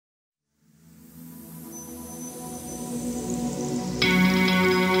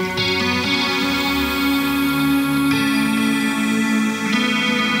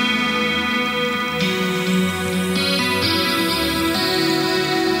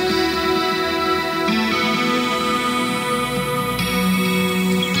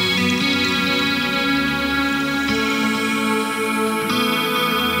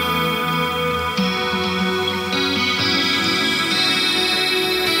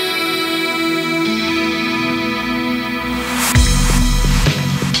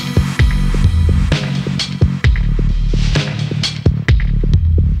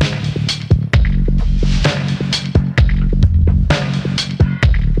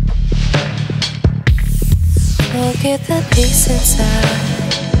Forget the peace inside,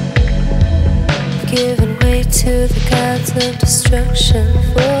 giving way to the gods of destruction,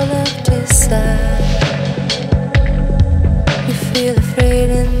 full of desire. You feel afraid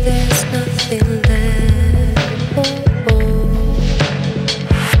and there's nothing left. Oh, oh.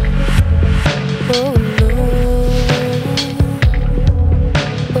 Oh no.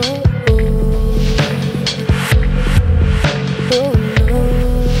 Oh, oh. Oh no.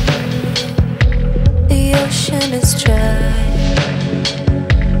 The ocean is dry.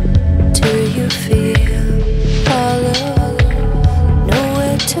 Do you feel hollow?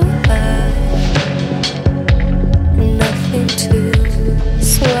 Nowhere to hide, nothing to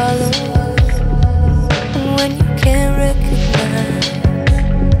swallow. And when you can't recognize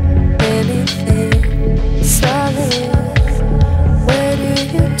anything solid, where do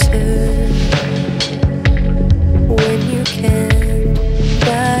you turn when you can't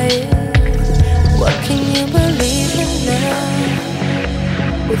buy it? What can you believe in now,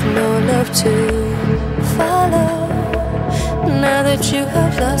 with no love to follow? Now that you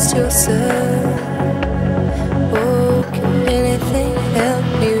have lost yourself, oh, can anything help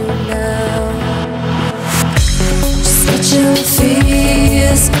you now? Just let your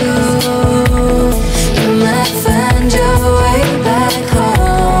fears go.